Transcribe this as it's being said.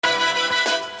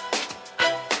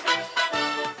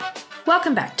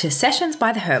Welcome back to Sessions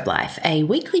by the Herb Life, a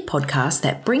weekly podcast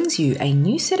that brings you a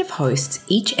new set of hosts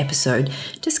each episode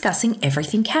discussing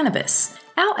everything cannabis.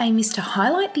 Our aim is to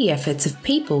highlight the efforts of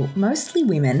people, mostly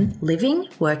women, living,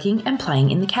 working and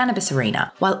playing in the cannabis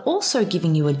arena, while also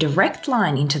giving you a direct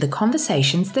line into the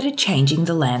conversations that are changing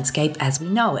the landscape as we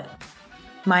know it.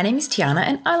 My name is Tiana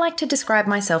and I like to describe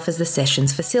myself as the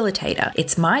Sessions facilitator.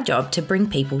 It's my job to bring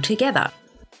people together.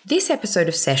 This episode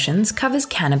of Sessions covers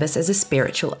cannabis as a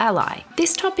spiritual ally.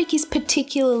 This topic is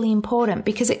particularly important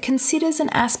because it considers an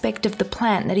aspect of the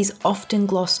plant that is often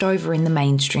glossed over in the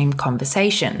mainstream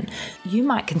conversation. You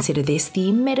might consider this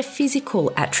the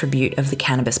metaphysical attribute of the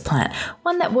cannabis plant,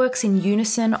 one that works in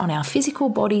unison on our physical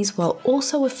bodies while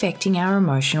also affecting our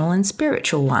emotional and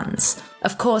spiritual ones.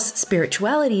 Of course,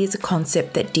 spirituality is a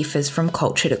concept that differs from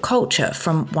culture to culture,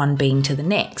 from one being to the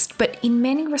next, but in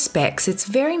many respects it's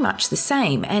very much the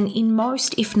same, and in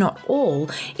most, if not all,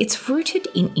 it's rooted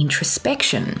in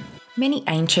introspection. Many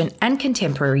ancient and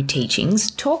contemporary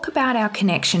teachings talk about our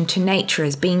connection to nature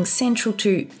as being central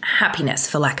to happiness,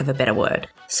 for lack of a better word.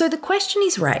 So the question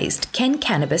is raised, can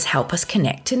cannabis help us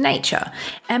connect to nature?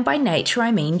 And by nature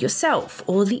I mean yourself,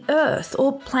 or the earth,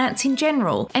 or plants in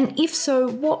general. And if so,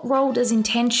 what role does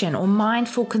intention or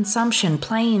mindful consumption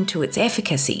play into its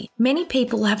efficacy? Many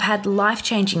people have had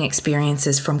life-changing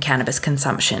experiences from cannabis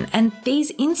consumption, and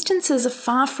these instances are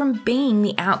far from being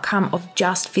the outcome of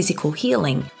just physical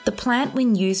healing. The plant,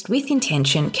 when used with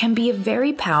intention, can be a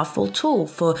very powerful tool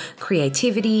for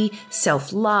creativity,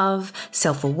 self-love,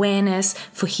 self-awareness,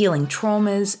 for healing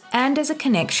traumas, and as a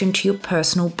connection to your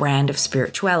personal brand of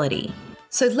spirituality.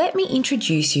 So let me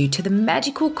introduce you to the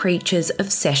magical creatures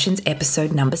of Sessions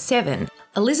episode number 7.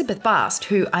 Elizabeth Bast,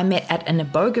 who I met at an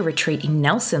Iboga retreat in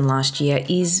Nelson last year,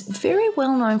 is very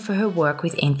well known for her work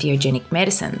with entheogenic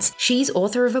medicines. She's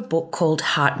author of a book called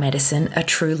Heart Medicine, A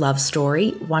True Love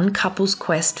Story, One Couple's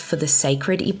Quest for the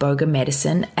Sacred Iboga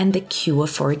Medicine and the Cure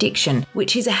for Addiction,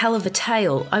 which is a hell of a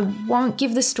tale. I won't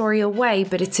give the story away,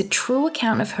 but it's a true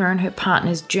account of her and her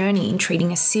partner's journey in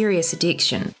treating a serious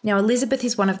addiction. Now, Elizabeth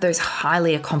is one of those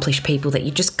highly accomplished people that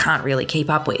you just can't really keep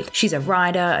up with. She's a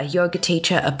writer, a yoga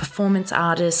teacher, a performance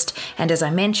artist, and as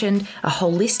I mentioned, a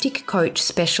holistic coach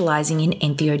specializing in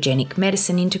entheogenic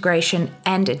medicine integration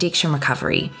and addiction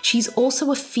recovery. She's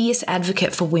also a fierce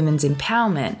advocate for women's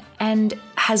empowerment and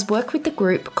has worked with the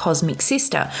group Cosmic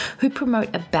Sister, who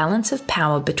promote a balance of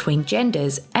power between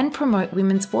genders and promote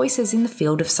women's voices in the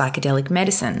field of psychedelic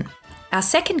medicine. Our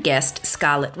second guest,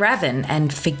 Scarlett Ravin,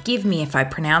 and forgive me if I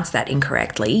pronounce that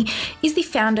incorrectly, is the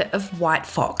founder of White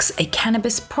Fox, a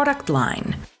cannabis product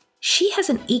line. She has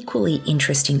an equally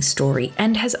interesting story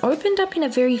and has opened up in a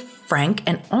very frank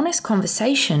and honest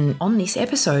conversation on this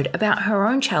episode about her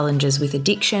own challenges with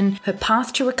addiction, her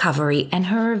path to recovery, and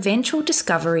her eventual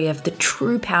discovery of the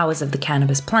true powers of the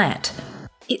cannabis plant.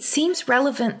 It seems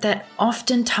relevant that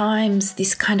oftentimes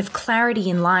this kind of clarity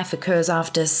in life occurs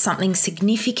after something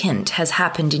significant has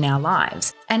happened in our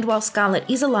lives. And while Scarlett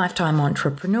is a lifetime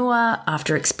entrepreneur,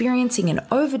 after experiencing an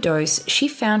overdose, she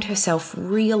found herself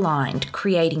realigned,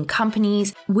 creating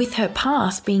companies, with her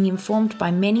path being informed by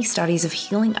many studies of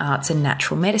healing arts and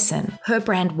natural medicine. Her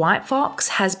brand White Fox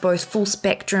has both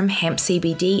full-spectrum hemp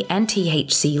CBD and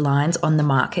THC lines on the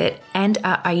market and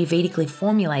are Ayurvedically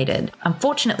formulated.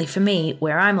 Unfortunately for me,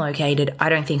 where I'm located, I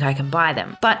don't think I can buy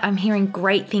them, but I'm hearing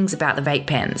great things about the vape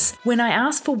pens. When I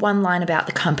asked for one line about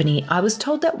the company, I was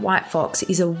told that White Fox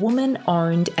is a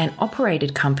woman-owned and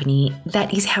operated company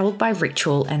that is held by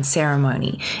ritual and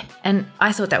ceremony, and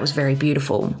I thought that was very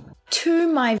beautiful. To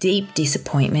my deep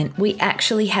disappointment, we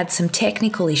actually had some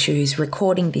technical issues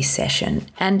recording this session,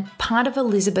 and part of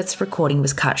Elizabeth's recording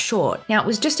was cut short. Now, it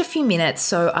was just a few minutes,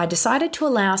 so I decided to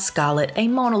allow Scarlett a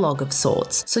monologue of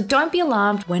sorts. So don't be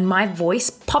alarmed when my voice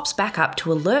pops back up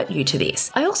to alert you to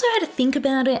this. I also had to think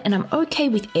about it, and I'm okay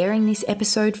with airing this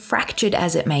episode, fractured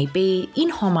as it may be,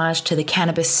 in homage to the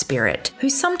cannabis spirit, who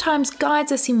sometimes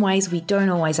guides us in ways we don't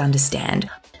always understand.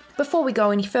 Before we go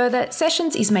any further,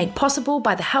 Sessions is made possible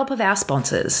by the help of our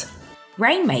sponsors.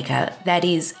 Rainmaker, that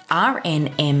is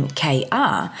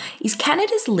RNMKR, is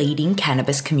Canada's leading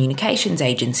cannabis communications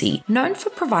agency, known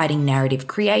for providing narrative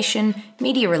creation,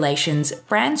 media relations,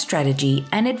 brand strategy,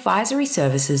 and advisory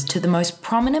services to the most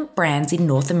prominent brands in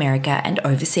North America and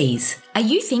overseas. Are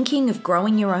you thinking of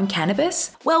growing your own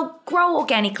cannabis? Well, grow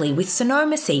organically with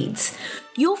Sonoma Seeds.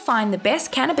 You'll find the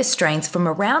best cannabis strains from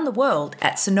around the world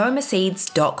at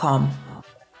sonomaseeds.com.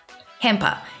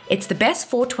 Hemper. It's the best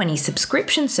 420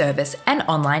 subscription service and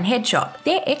online head shop.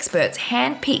 Their experts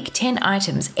hand-pick 10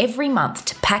 items every month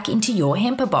to pack into your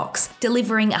Hemper box,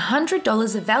 delivering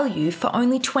 $100 of value for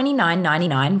only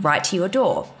 $29.99 right to your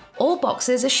door. All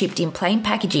boxes are shipped in plain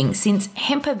packaging since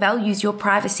Hemper values your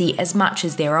privacy as much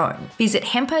as their own. Visit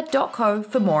hemper.co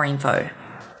for more info.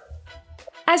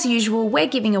 As usual, we're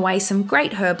giving away some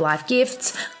great Herbalife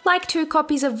gifts, like 2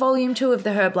 copies of Volume 2 of the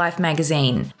Herbalife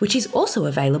magazine, which is also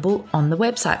available on the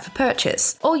website for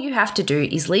purchase. All you have to do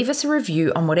is leave us a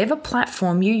review on whatever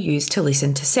platform you use to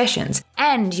listen to sessions,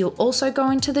 and you'll also go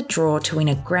into the draw to win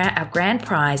a grand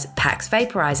prize Pax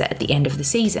Vaporizer at the end of the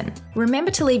season.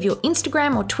 Remember to leave your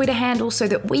Instagram or Twitter handle so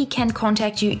that we can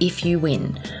contact you if you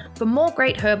win. For more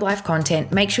great Herbalife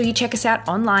content, make sure you check us out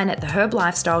online at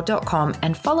theherblifestyle.com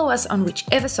and follow us on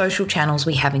whichever social channels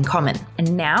we have in common.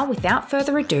 And now, without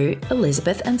further ado,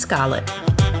 Elizabeth and Scarlett.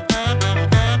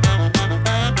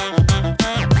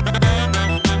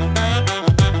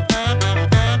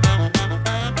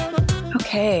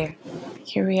 Okay,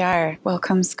 here we are.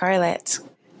 Welcome, Scarlett.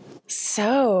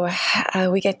 So,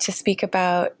 we get to speak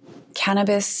about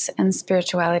cannabis and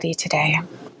spirituality today.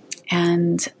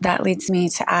 And that leads me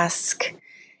to ask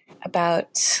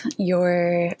about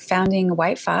your founding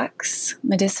White Fox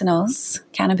Medicinals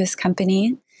cannabis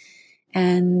company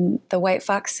and the White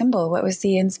Fox symbol. What was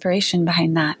the inspiration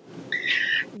behind that?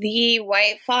 The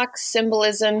White Fox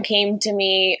symbolism came to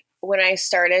me when I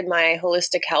started my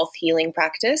holistic health healing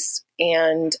practice.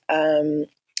 And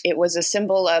it was a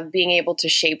symbol of being able to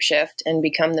shapeshift and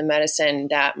become the medicine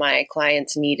that my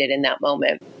clients needed in that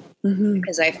moment.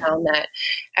 Because I found that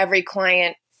every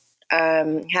client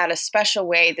had a special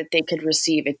way that they could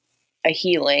receive a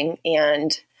healing,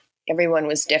 and everyone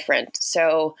was different.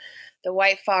 So the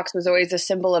White Fox was always a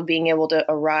symbol of being able to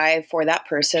arrive for that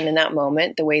person in that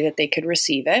moment, the way that they could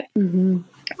receive it,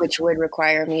 which would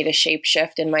require me to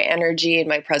shapeshift in my energy and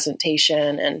my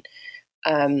presentation.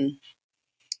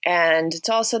 And it's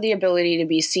also the ability to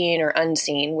be seen or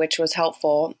unseen, which was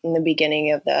helpful in the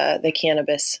beginning of the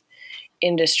cannabis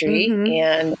industry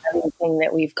and everything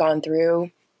that we've gone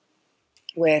through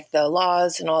with the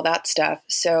laws and all that stuff.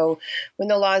 So when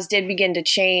the laws did begin to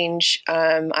change,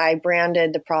 I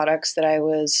branded the products that I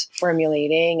was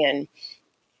formulating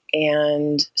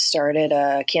and started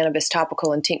a cannabis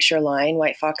topical and tincture line,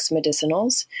 White Fox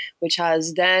Medicinals, which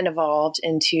has then evolved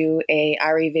into a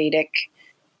Ayurvedic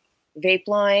vape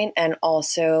line and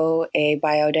also a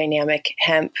biodynamic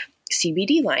hemp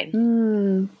CBD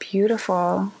line.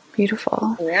 Beautiful.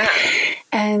 Beautiful. Yeah.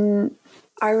 And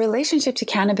our relationship to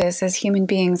cannabis as human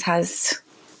beings has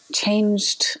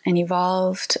changed and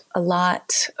evolved a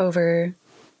lot over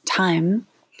time.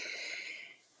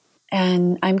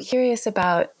 And I'm curious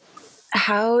about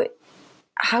how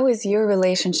is your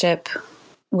relationship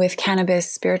with cannabis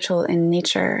spiritual in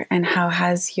nature, and how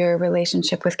has your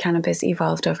relationship with cannabis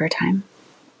evolved over time?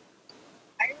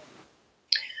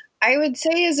 I would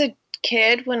say as a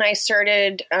kid, when I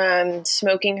started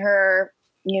smoking her,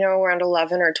 around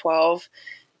 11 or 12,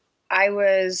 I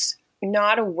was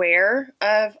not aware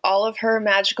of all of her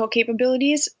magical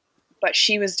capabilities, but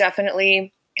she was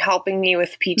definitely helping me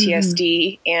with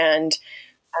PTSD. And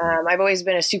I've always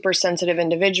been a super sensitive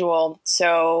individual.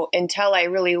 So until I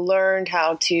really learned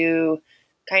how to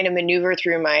kind of maneuver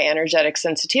through my energetic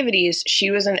sensitivities,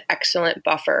 she was an excellent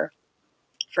buffer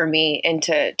for me, and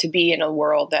to be in a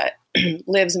world that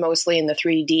lives mostly in the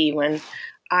 3D when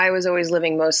I was always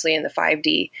living mostly in the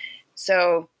 5D.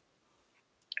 So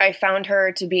I found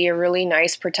her to be a really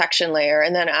nice protection layer.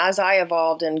 And then as I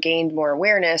evolved and gained more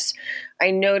awareness,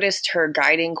 I noticed her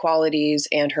guiding qualities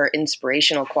and her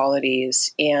inspirational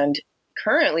qualities. And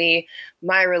currently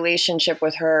my relationship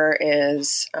with her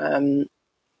is,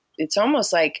 it's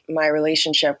almost like my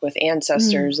relationship with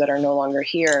ancestors that are no longer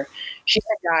here. She's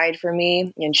a guide for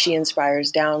me, and she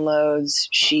inspires downloads.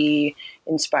 She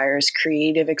inspires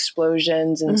creative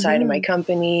explosions inside of my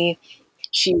company.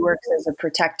 She works as a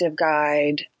protective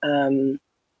guide,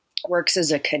 works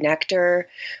as a connector,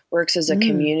 works as a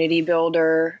community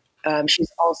builder.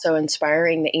 She's also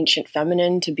inspiring the ancient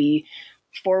feminine to be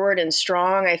forward and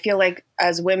strong. I feel like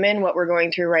as women, what we're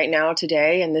going through right now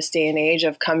today in this day and age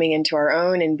of coming into our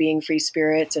own and being free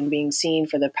spirits and being seen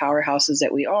for the powerhouses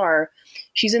that we are,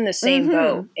 she's in the same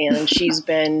boat, and she's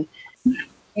been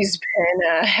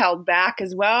held back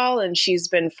as well, and she's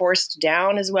been forced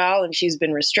down as well, and she's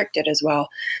been restricted as well.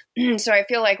 So I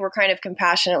feel like we're kind of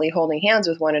compassionately holding hands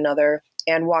with one another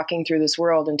and walking through this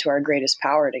world into our greatest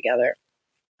power together.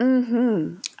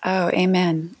 Oh,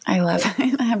 amen. I love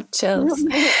it. I have chills.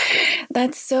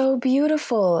 That's so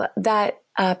beautiful. That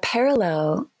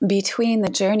parallel between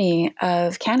the journey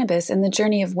of cannabis and the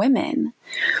journey of women.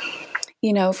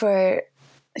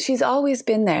 She's always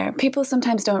been there. People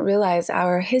sometimes don't realize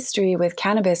our history with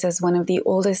cannabis as one of the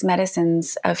oldest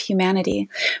medicines of humanity,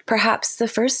 perhaps the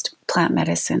first plant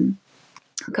medicine.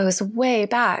 goes way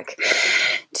back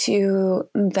to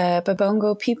the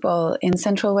Babongo people in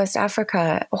Central West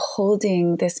Africa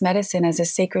holding this medicine as a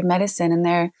sacred medicine, and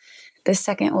they're the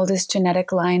second oldest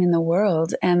genetic line in the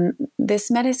world. And this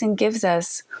medicine gives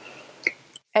us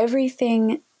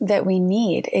everything that we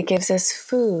need. It gives us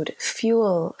food,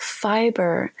 fuel,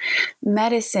 fiber,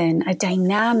 medicine, a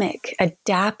dynamic,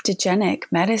 adaptogenic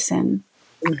medicine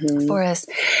for us.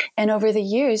 And over the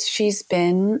years, she's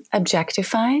been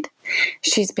objectified.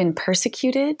 She's been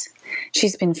persecuted.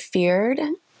 She's been feared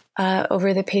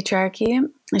over the patriarchy.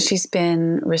 She's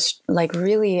been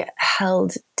really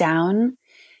held down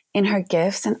in her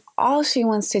gifts. And all she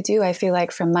wants to do, I feel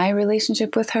like from my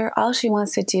relationship with her, all she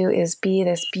wants to do is be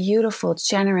this beautiful,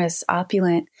 generous,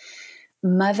 opulent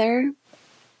mother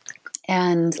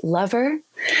and lover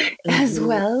as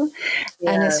well.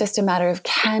 Yeah. And it's just a matter of,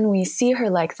 can we see her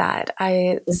like that?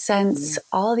 I sense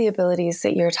all the abilities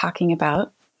that you're talking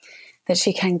about that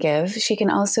she can give. She can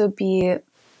also be,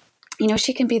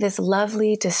 she can be this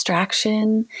lovely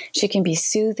distraction. She can be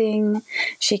soothing.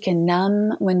 She can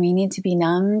numb when we need to be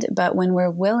numbed. But when we're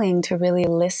willing to really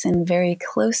listen very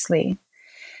closely,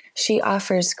 she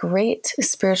offers great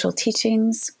spiritual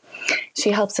teachings.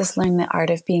 She helps us learn the art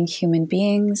of being human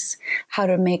beings, how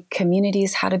to make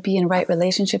communities, how to be in right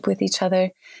relationship with each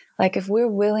other. Like if we're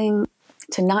willing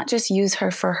to not just use her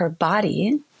for her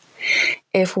body,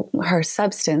 if her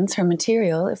substance, her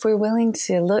material, if we're willing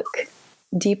to look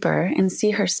deeper and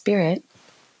see her spirit,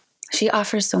 she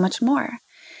offers so much more.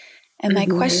 And my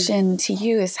question to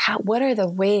you is, what are the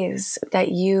ways that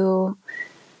you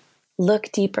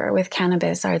look deeper with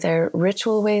cannabis? Are there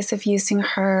ritual ways of using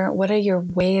her? What are your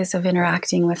ways of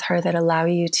interacting with her that allow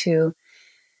you to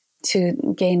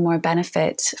gain more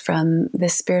benefit from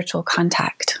this spiritual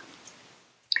contact?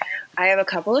 I have a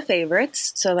couple of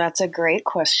favorites, so that's a great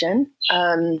question.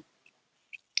 I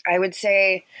would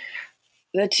say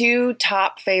the two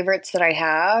top favorites that I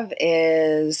have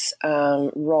is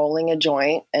rolling a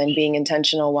joint and being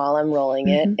intentional while I'm rolling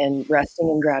it and resting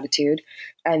in gratitude.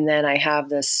 And then I have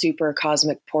this super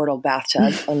cosmic portal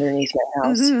bathtub underneath my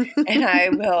house. And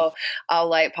I'll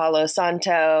light Palo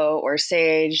Santo or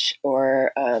sage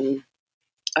or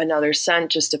another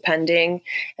scent, just depending.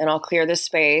 And I'll clear the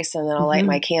space, and then I'll light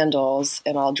my candles,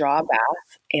 and I'll draw a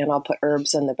bath, and I'll put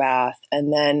herbs in the bath.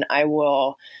 And then I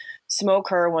will smoke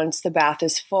her once the bath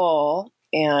is full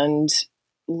and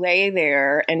lay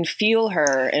there and feel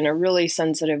her in a really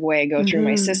sensitive way go through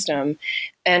my system.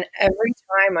 And every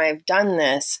time I've done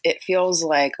this, it feels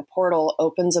like a portal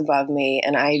opens above me,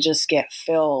 and I just get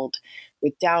filled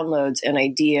with downloads and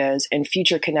ideas and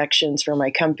future connections for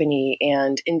my company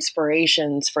and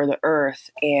inspirations for the earth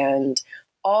and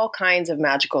all kinds of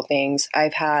magical things.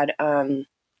 I've had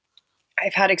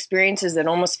experiences that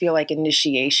almost feel like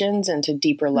initiations into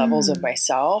deeper levels of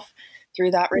myself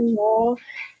through that ritual.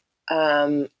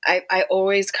 I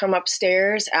always come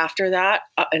upstairs after that,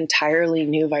 entirely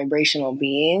new vibrational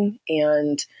being.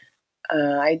 And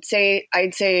I'd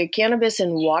say cannabis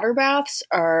and water baths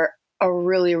are a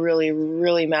really, really,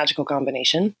 really magical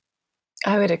combination.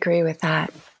 I would agree with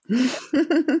that.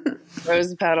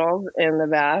 Rose petals in the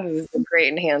bath is a great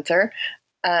enhancer.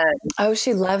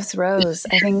 She loves rose.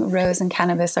 I think rose and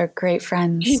cannabis are great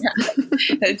friends.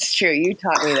 Yeah, that's true. You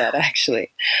taught me that,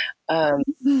 actually.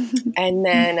 And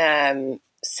then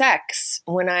sex,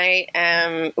 when I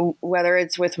am, whether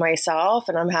it's with myself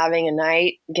and I'm having a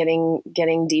night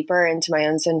getting deeper into my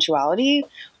own sensuality,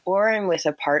 or I'm with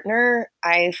a partner,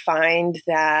 I find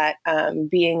that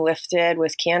being lifted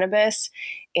with cannabis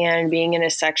and being in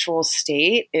a sexual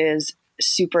state is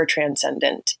super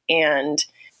transcendent and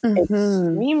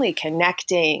extremely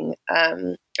connecting.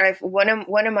 One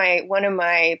of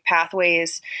my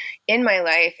pathways in my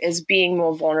life is being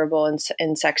more vulnerable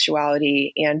in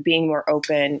sexuality and being more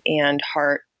open and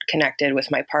heart connected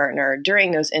with my partner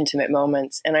during those intimate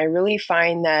moments. And I really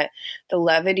find that the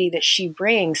levity that she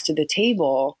brings to the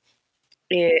table,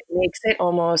 it makes it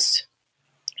almost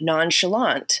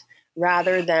nonchalant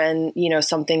rather than,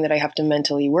 something that I have to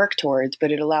mentally work towards,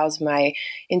 but it allows my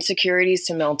insecurities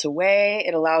to melt away.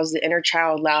 It allows the inner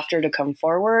child laughter to come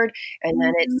forward. And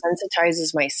then it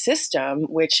sensitizes my system,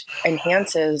 which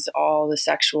enhances all the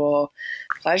sexual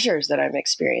pleasures that I'm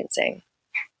experiencing.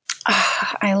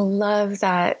 Oh, I love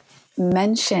that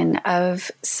mention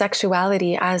of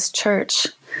sexuality as church,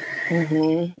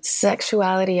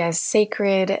 sexuality as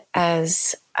sacred,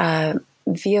 as a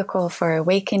vehicle for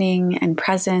awakening and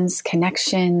presence,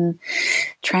 connection,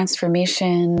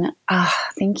 transformation.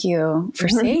 Thank you for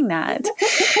saying that.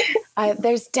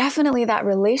 There's definitely that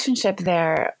relationship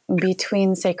there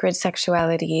between sacred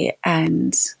sexuality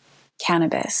and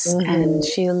cannabis. Mm-hmm. And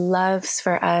she loves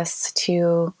for us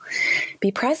to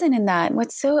be present in that. And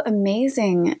what's so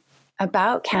amazing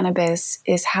about cannabis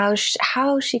is how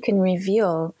she can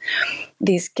reveal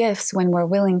these gifts when we're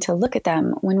willing to look at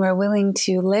them, when we're willing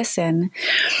to listen.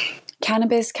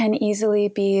 Cannabis can easily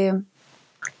be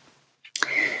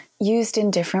used in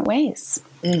different ways,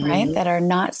 Mm-hmm. right? That are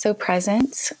not so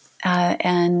present.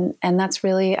 And that's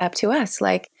really up to us.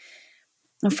 Like,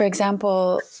 for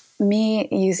example, me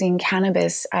using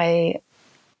cannabis, I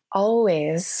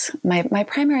always, my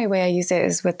primary way I use it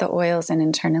is with the oils and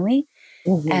internally.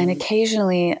 Mm-hmm. And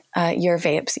occasionally your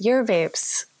vapes. Your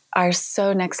vapes are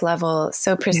so next level,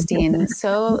 so pristine.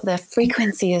 So the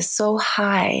frequency is so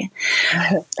high.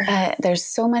 There's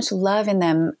so much love in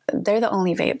them. They're the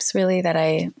only vapes really that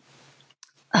I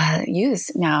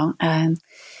use now, and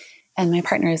my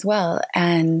partner as well.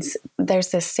 And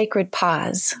there's this sacred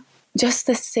pause, just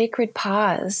the sacred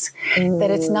pause,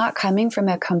 that it's not coming from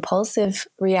a compulsive,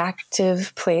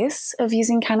 reactive place of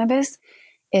using cannabis.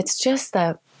 It's just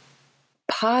the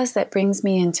pause that brings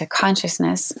me into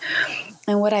consciousness.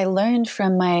 And what I learned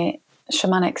from my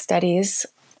shamanic studies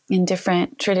in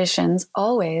different traditions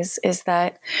always is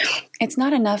that it's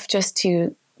not enough just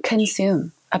to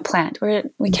consume a plant.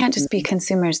 We can't just be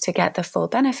consumers to get the full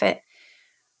benefit.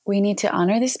 We need to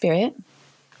honor the spirit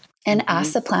and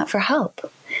ask the plant for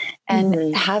help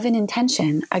and have an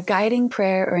intention, a guiding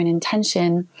prayer or an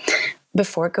intention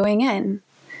before going in.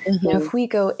 You know, if we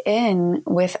go in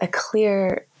with a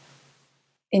clear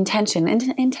intention,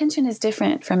 and intention is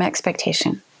different from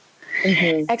expectation.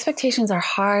 Expectations are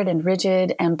hard and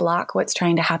rigid and block what's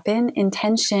trying to happen.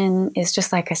 Intention is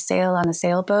just like a sail on a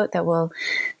sailboat that will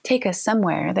take us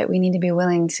somewhere that we need to be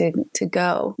willing to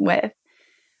go with,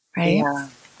 right?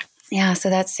 Yeah, so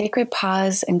that sacred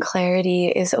pause and clarity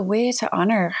is a way to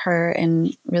honor her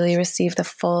and really receive the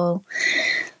full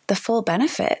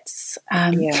benefits.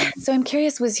 So I'm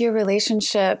curious, was your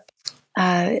relationship,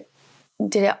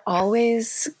 did it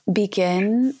always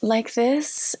begin like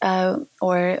this?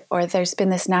 Or there's been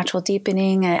this natural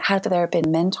deepening? Have there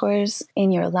been mentors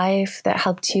in your life that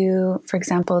helped you, for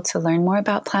example, to learn more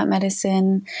about plant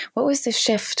medicine? What was the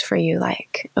shift for you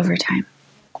like over time?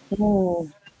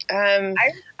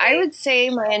 I would say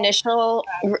my initial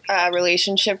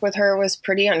relationship with her was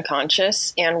pretty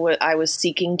unconscious, and I was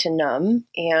seeking to numb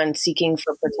and seeking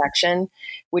for protection,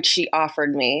 which she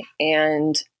offered me.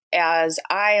 And as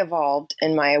I evolved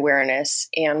in my awareness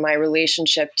and my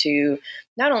relationship to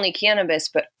not only cannabis,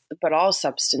 but all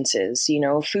substances, you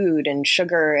know, food and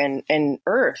sugar and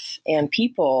earth and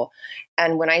people.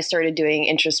 And when I started doing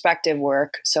introspective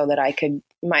work so that I could,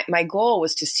 my goal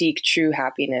was to seek true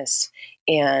happiness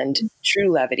and true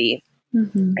levity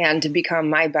and to become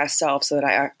my best self so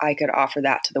that I could offer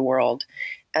that to the world.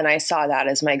 And I saw that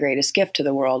as my greatest gift to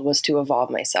the world, was to evolve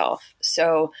myself.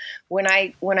 So when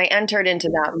I entered into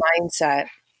that mindset,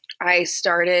 I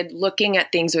started looking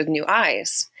at things with new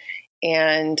eyes.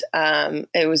 And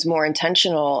it was more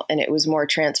intentional and it was more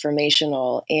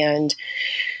transformational. And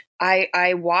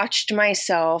I watched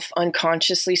myself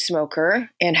unconsciously smoke her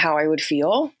and how I would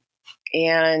feel.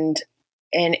 And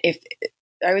if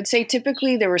I would say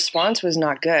typically the response was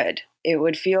not good. It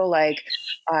would feel like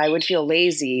I would feel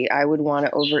lazy. I would want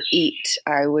to overeat.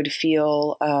 I would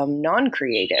feel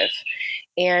non-creative.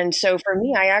 And so for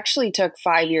me, I actually took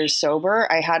 5 years sober.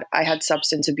 I had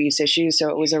substance abuse issues. So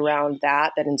it was around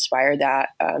that inspired that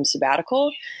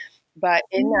sabbatical. But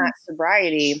in that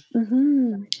sobriety,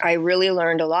 I really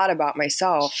learned a lot about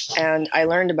myself, and I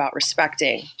learned about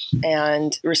respecting,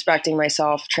 and respecting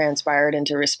myself transpired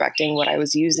into respecting what I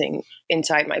was using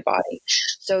inside my body.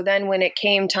 So then when it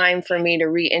came time for me to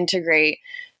reintegrate,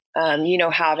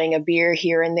 having a beer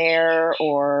here and there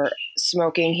or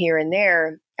smoking here and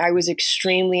there, I was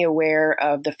extremely aware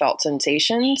of the felt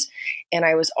sensations. And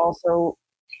I was also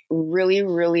really,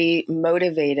 really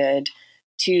motivated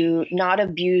to not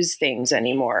abuse things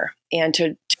anymore, and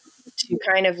to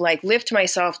kind of like lift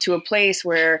myself to a place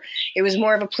where it was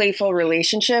more of a playful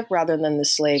relationship rather than the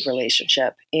slave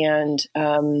relationship. And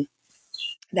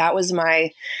that was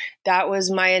my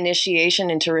initiation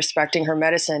into respecting her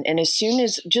medicine. And as soon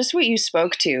as, just what you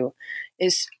spoke to,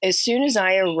 is as soon as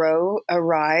I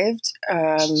arrived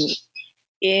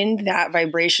in that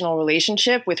vibrational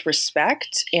relationship with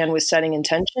respect and with setting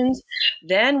intentions,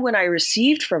 then what I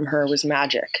received from her was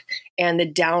magic, and the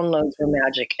downloads were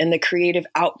magic, and the creative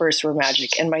outbursts were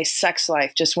magic, and my sex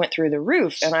life just went through the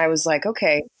roof. And I was like,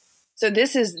 okay, so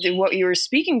this is what you were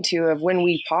speaking to, of when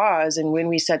we pause and when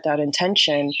we set that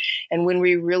intention and when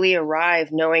we really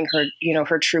arrive knowing her,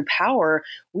 her true power,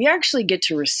 we actually get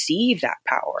to receive that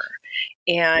power.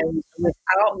 And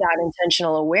without that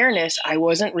intentional awareness, I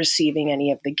wasn't receiving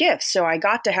any of the gifts. So I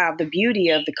got to have the beauty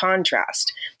of the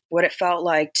contrast, what it felt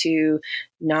like to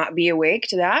not be awake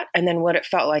to that, and then what it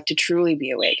felt like to truly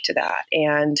be awake to that.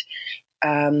 And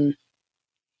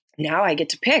now I get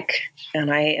to pick,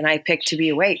 and I pick to be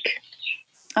awake.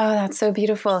 Oh, that's so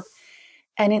beautiful.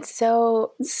 And it's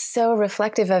so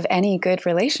reflective of any good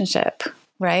relationship,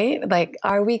 right? Like,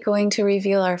 are we going to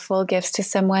reveal our full gifts to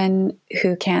someone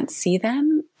who can't see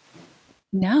them?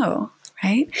 No,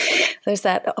 right? There's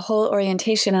that whole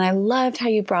orientation. And I loved how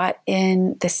you brought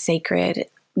in the sacred,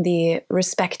 the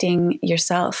respecting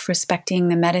yourself, respecting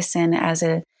the medicine as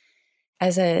a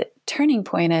turning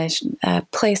point, a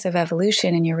place of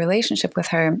evolution in your relationship with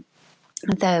her.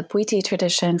 The Bwiti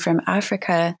tradition from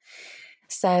Africa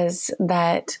says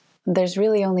that there's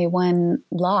really only one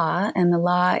law, and the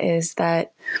law is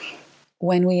that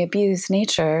when we abuse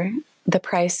nature, the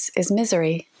price is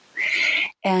misery.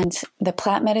 And the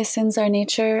plant medicines are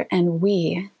nature, and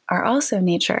we are also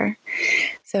nature.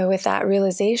 So with that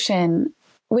realization,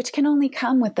 which can only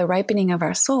come with the ripening of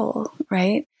our soul,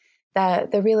 right?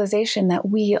 That the realization that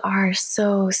we are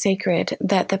so sacred,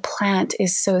 that the plant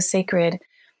is so sacred,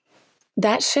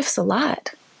 that shifts a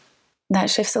lot. That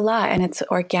shifts a lot, and it's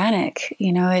organic.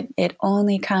 You know, it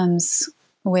only comes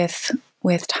with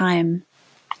time.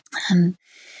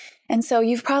 And so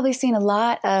you've probably seen a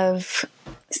lot of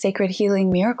sacred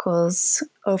healing miracles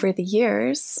over the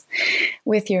years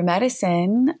with your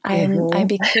medicine. I'd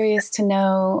be curious to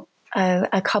know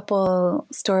a couple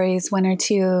stories, one or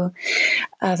two,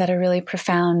 that are really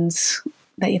profound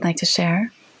that you'd like to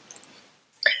share.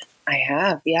 I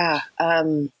have, yeah.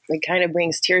 It kind of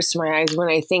brings tears to my eyes when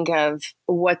I think of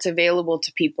what's available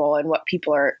to people and what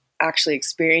people are actually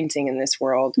experiencing in this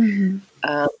world. Mm-hmm.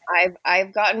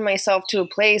 I've gotten myself to a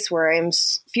place where I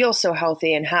feel so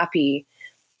healthy and happy,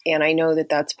 and I know that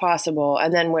that's possible.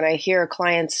 And then when I hear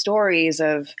clients' stories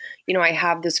of, you know, I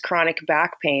have this chronic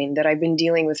back pain that I've been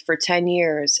dealing with for 10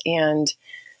 years, and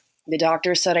the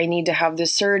doctor said I need to have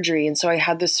this surgery. And so I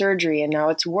had the surgery, and now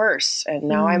it's worse. And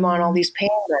now I'm on all these pain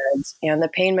meds, and the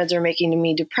pain meds are making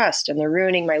me depressed, and they're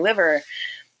ruining my liver.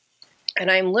 And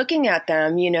I'm looking at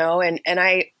them, you know, and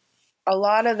a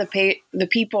lot of the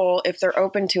people, if they're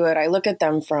open to it, I look at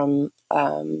them from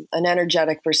an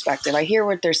energetic perspective. I hear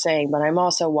what they're saying, but I'm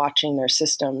also watching their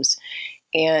systems,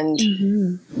 and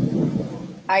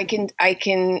I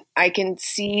can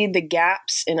see the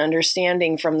gaps in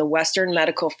understanding from the Western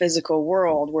medical physical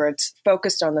world, where it's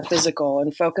focused on the physical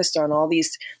and focused on all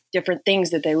these different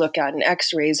things that they look at in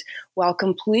x-rays, while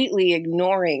completely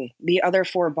ignoring the other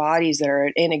 4 bodies that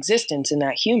are in existence in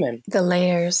that human. The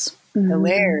layers. The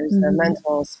layers, the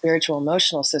mental, spiritual,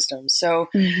 emotional systems. So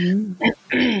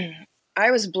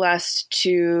I was blessed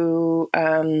to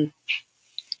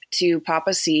pop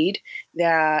a seed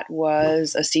that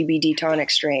was a CBD tonic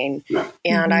strain.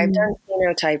 And I've done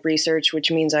phenotype research, which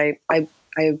means I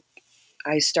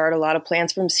start a lot of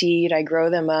plants from seed, I grow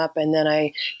them up, and then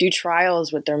I do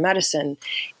trials with their medicine.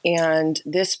 And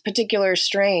this particular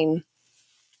strain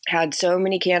had so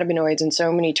many cannabinoids and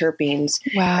so many terpenes.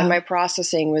 Wow. And my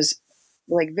processing was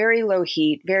like very low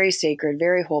heat, very sacred,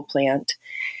 very whole plant.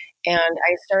 And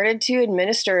I started to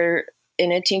administer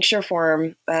in a tincture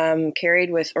form,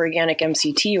 carried with organic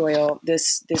MCT oil,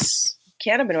 this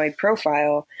cannabinoid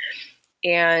profile.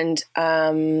 And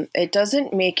it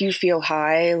doesn't make you feel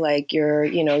high, like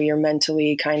you're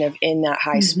mentally kind of in that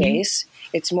high space.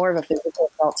 It's more of a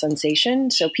physical felt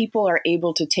sensation. So people are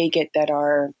able to take it that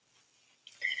are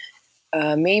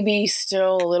maybe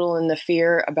still a little in the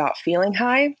fear about feeling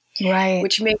high, right?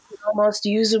 Which makes it almost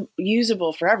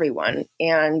usable for everyone.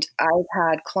 And I've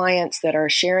had clients that are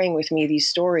sharing with me these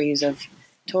stories of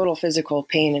total physical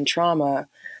pain and trauma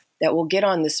that will get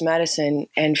on this medicine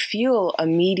and feel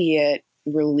immediate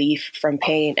relief from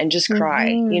pain and just cry.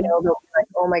 You know, they'll be like,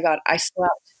 oh my God, I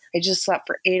just slept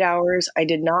for 8 hours. I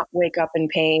did not wake up in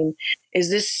pain. Is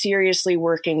this seriously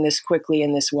working this quickly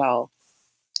and this well?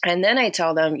 And then I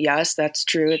tell them, yes, that's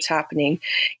true. It's happening.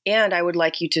 And I would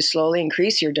like you to slowly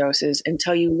increase your doses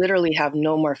until you literally have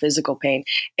no more physical pain.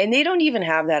 And they don't even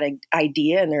have that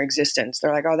idea in their existence.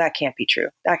 They're like, oh, that can't be true.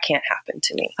 That can't happen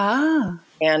to me.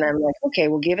 And I'm like, okay,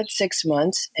 we'll give it 6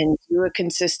 months and do a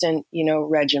consistent,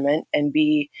 regimen and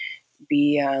be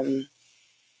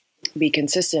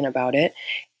consistent about it.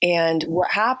 And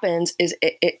what happens is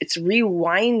it's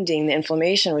rewinding the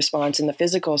inflammation response in the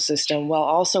physical system while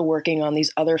also working on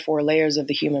these other 4 layers of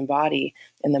the human body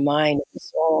and the mind and the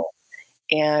soul.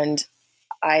 And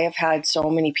I have had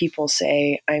so many people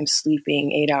say, I'm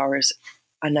sleeping 8 hours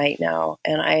a night now,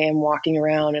 and I am walking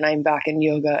around, and I'm back in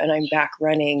yoga, and I'm back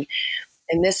running.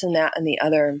 and this and that and the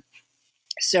other.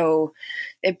 So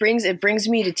it brings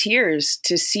me to tears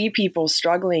to see people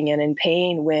struggling and in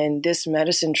pain when this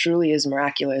medicine truly is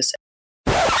miraculous.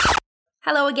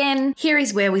 Hello again. Here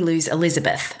is where we lose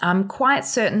Elizabeth. I'm quite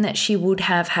certain that she would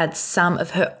have had some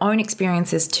of her own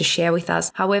experiences to share with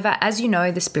us. However, as you know,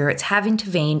 the spirits have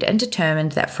intervened and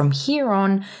determined that from here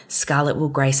on, Scarlett will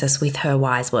grace us with her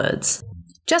wise words.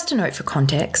 Just a note for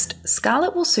context,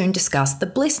 Scarlett will soon discuss the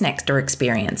Bliss Nectar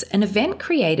experience, an event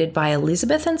created by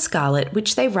Elizabeth and Scarlett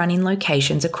which they run in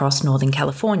locations across Northern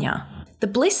California. The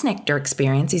Bliss Nectar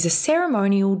experience is a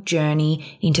ceremonial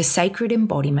journey into sacred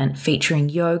embodiment featuring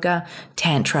yoga,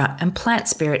 tantra, and plant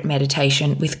spirit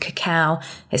meditation with cacao,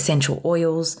 essential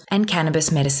oils, and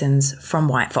cannabis medicines from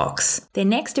White Fox. Their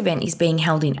next event is being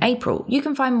held in April. You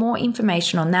can find more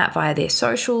information on that via their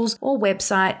socials or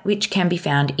website, which can be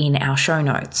found in our show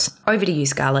notes. Over to you,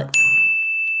 Scarlett.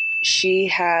 She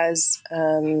has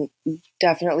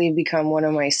definitely become one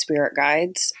of my spirit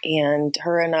guides, and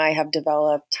her and I have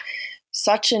developed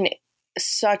such an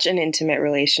intimate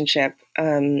relationship.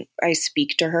 I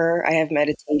speak to her. I have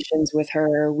meditations with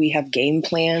her. We have game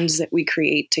plans that we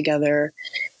create together.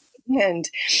 And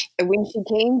when she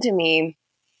came to me,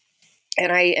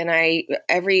 and I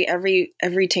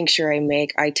every tincture I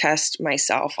make, I test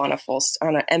myself on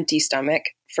an empty stomach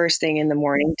first thing in the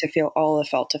morning to feel all the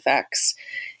felt effects.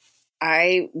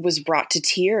 I was brought to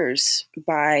tears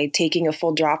by taking a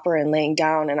full dropper and laying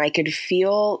down, and I could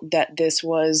feel that this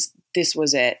was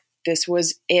it. This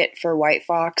was it for White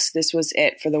Fox. This was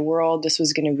it for the world. This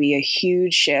was going to be a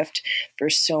huge shift for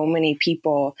so many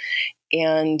people.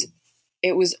 And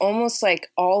it was almost like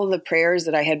all of the prayers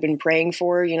that I had been praying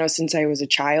for, since I was a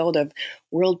child, of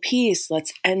world peace,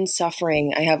 let's end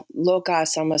suffering. I have Loka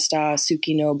Samasta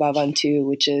Sukhino Bhavantu,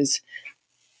 which is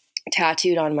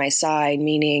tattooed on my side,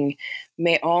 meaning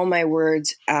may all my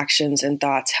words, actions, and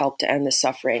thoughts help to end the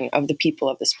suffering of the people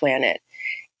of this planet.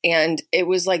 And it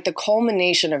was like the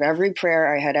culmination of every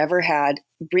prayer I had ever had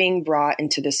being brought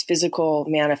into this physical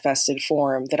manifested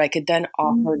form that I could then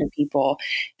offer to people,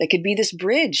 that could be this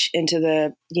bridge into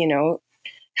the,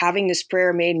 having this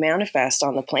prayer made manifest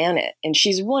on the planet. And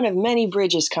she's one of many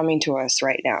bridges coming to us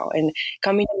right now, and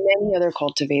coming to many other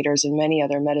cultivators and many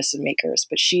other medicine makers.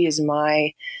 But she's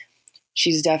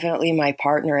definitely my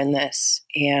partner in this.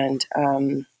 And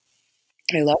I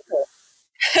love her.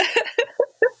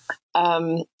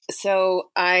 So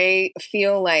I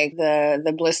feel like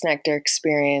the Bliss Nectar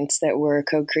experience that we're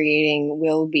co-creating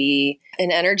will be an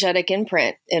energetic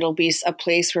imprint. It'll be a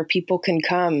place where people can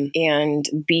come and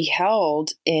be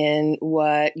held in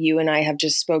what you and I have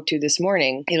just spoke to this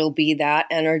morning. It'll be that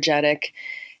energetic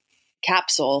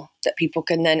capsule that people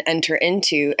can then enter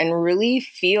into and really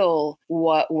feel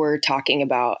what we're talking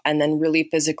about, and then really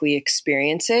physically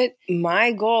experience it.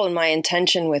 My goal and my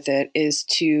intention with it is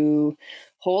to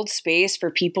hold space for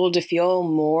people to feel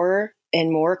more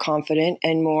and more confident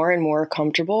and more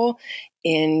comfortable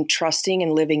in trusting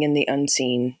and living in the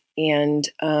unseen. And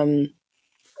I'm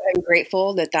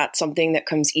grateful that that's something that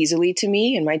comes easily to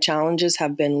me, and my challenges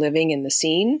have been living in the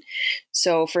seen.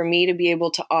 So for me to be able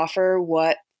to offer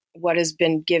what has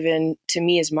been given to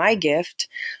me as my gift,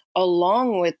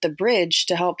 along with the bridge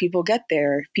to help people get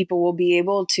there, people will be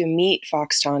able to meet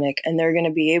Fox Tonic, and they're going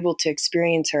to be able to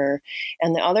experience her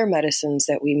and the other medicines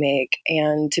that we make,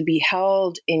 and to be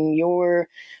held in your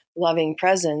loving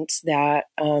presence that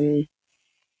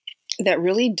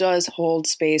really does hold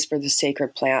space for the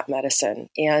sacred plant medicine.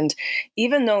 And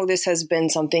even though this has been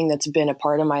something that's been a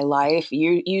part of my life,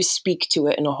 you speak to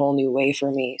it in a whole new way for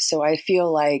me. So I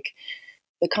feel like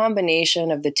the combination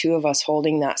of the two of us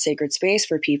holding that sacred space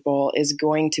for people is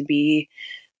going to be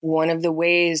one of the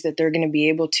ways that they're going to be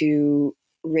able to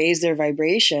raise their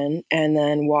vibration and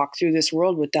then walk through this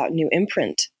world with that new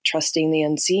imprint, trusting the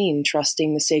unseen,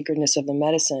 trusting the sacredness of the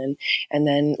medicine, and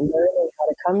then learning how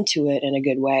to come to it in a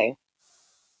good way.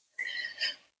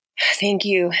 Thank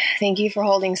you. Thank you for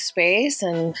holding space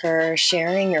and for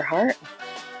sharing your heart.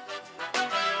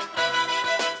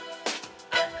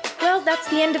 That's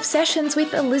the end of sessions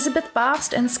with Elizabeth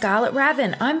Bast and Scarlett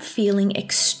Ravin. I'm feeling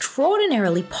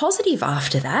extraordinarily positive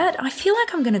after that. I feel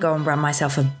like I'm going to go and run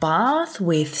myself a bath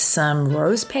with some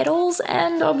rose petals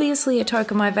and obviously a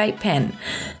toke of my vape pen.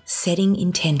 Setting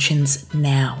intentions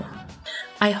now.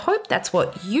 I hope that's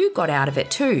what you got out of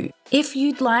it too. If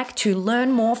you'd like to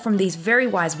learn more from these very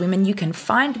wise women, you can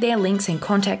find their links and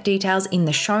contact details in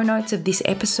the show notes of this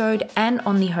episode and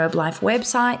on the Herbalife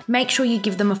website. Make sure you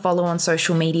give them a follow on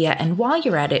social media, and while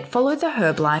you're at it, follow the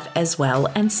Herbalife as well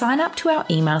and sign up to our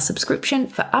email subscription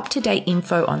for up-to-date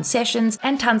info on sessions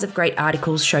and tons of great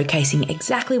articles showcasing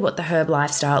exactly what the Herb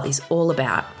lifestyle is all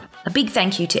about. A big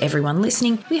thank you to everyone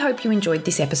listening. We hope you enjoyed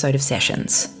this episode of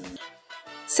Sessions.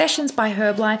 Sessions by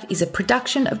Herbalife is a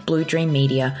production of Blue Dream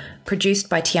Media, produced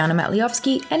by Tiana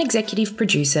Matliowski and executive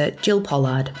producer Jill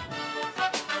Pollard.